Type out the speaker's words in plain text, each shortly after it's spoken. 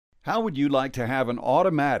How would you like to have an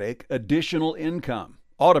automatic additional income?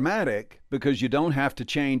 Automatic because you don't have to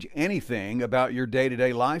change anything about your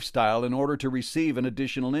day-to-day lifestyle in order to receive an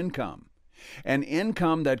additional income. An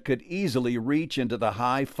income that could easily reach into the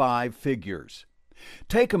high five figures.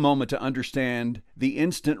 Take a moment to understand the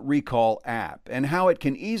Instant Recall app and how it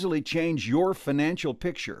can easily change your financial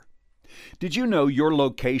picture. Did you know your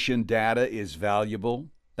location data is valuable?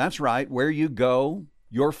 That's right, where you go,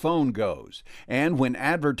 your phone goes. And when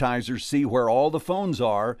advertisers see where all the phones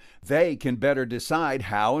are, they can better decide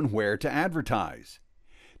how and where to advertise.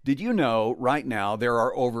 Did you know right now there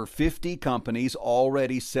are over 50 companies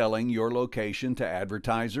already selling your location to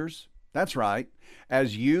advertisers? That's right.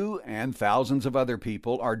 As you and thousands of other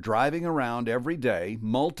people are driving around every day,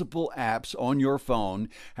 multiple apps on your phone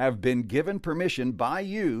have been given permission by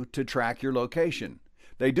you to track your location.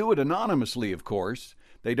 They do it anonymously, of course.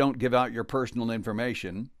 They don't give out your personal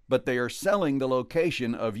information, but they are selling the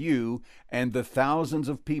location of you and the thousands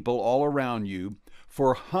of people all around you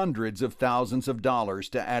for hundreds of thousands of dollars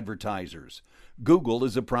to advertisers. Google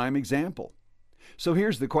is a prime example. So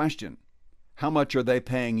here's the question. How much are they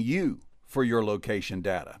paying you for your location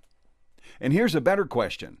data? And here's a better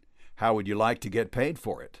question. How would you like to get paid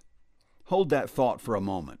for it? Hold that thought for a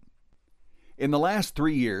moment. In the last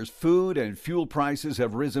 3 years, food and fuel prices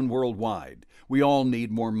have risen worldwide. We all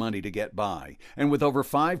need more money to get by. And with over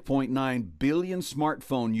 5.9 billion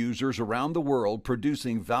smartphone users around the world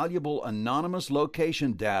producing valuable anonymous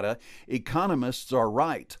location data, economists are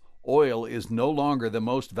right. Oil is no longer the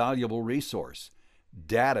most valuable resource.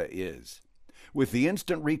 Data is. With the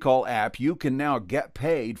Instant Recall app, you can now get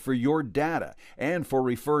paid for your data and for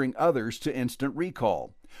referring others to Instant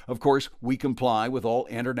Recall. Of course, we comply with all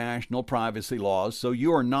international privacy laws, so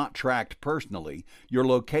you are not tracked personally. Your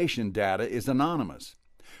location data is anonymous.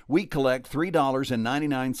 We collect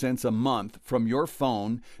 $3.99 a month from your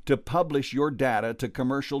phone to publish your data to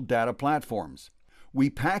commercial data platforms. We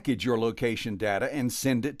package your location data and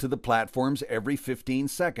send it to the platforms every 15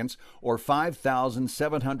 seconds or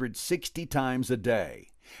 5,760 times a day.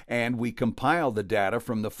 And we compile the data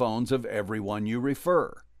from the phones of everyone you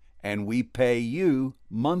refer. And we pay you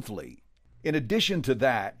monthly. In addition to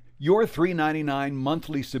that, your $3.99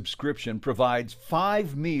 monthly subscription provides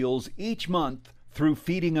 5 meals each month through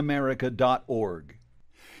feedingamerica.org.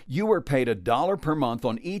 You are paid $1 per month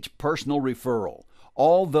on each personal referral,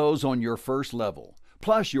 all those on your first level.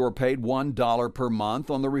 Plus, you are paid $1 per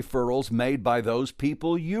month on the referrals made by those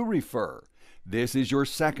people you refer. This is your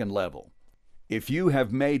second level. If you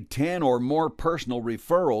have made 10 or more personal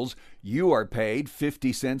referrals, you are paid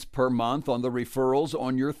 50 cents per month on the referrals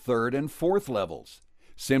on your third and fourth levels.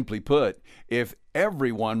 Simply put, if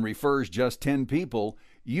everyone refers just 10 people,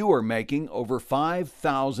 you are making over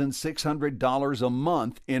 $5,600 a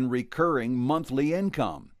month in recurring monthly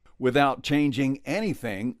income without changing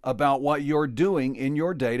anything about what you're doing in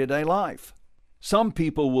your day-to-day life. Some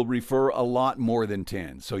people will refer a lot more than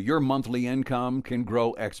 10, so your monthly income can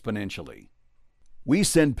grow exponentially. We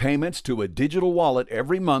send payments to a digital wallet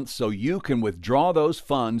every month so you can withdraw those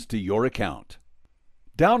funds to your account.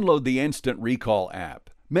 Download the Instant Recall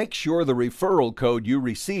app. Make sure the referral code you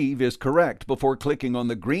receive is correct before clicking on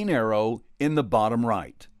the green arrow in the bottom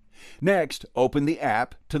right. Next, open the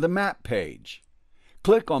app to the map page.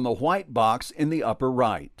 Click on the white box in the upper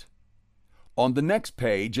right. On the next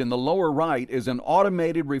page in the lower right is an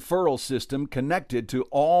automated referral system connected to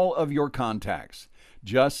all of your contacts.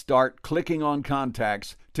 Just start clicking on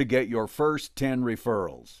contacts to get your first 10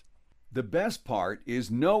 referrals. The best part is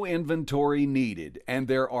no inventory needed, and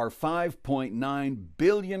there are 5.9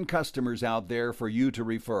 billion customers out there for you to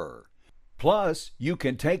refer. Plus, you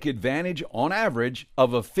can take advantage, on average,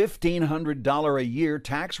 of a $1,500 a year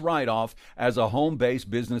tax write-off as a home-based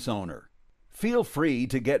business owner. Feel free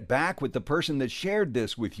to get back with the person that shared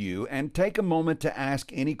this with you and take a moment to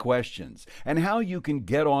ask any questions and how you can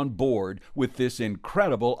get on board with this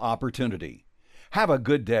incredible opportunity. Have a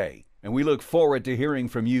good day, and we look forward to hearing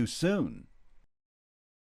from you soon.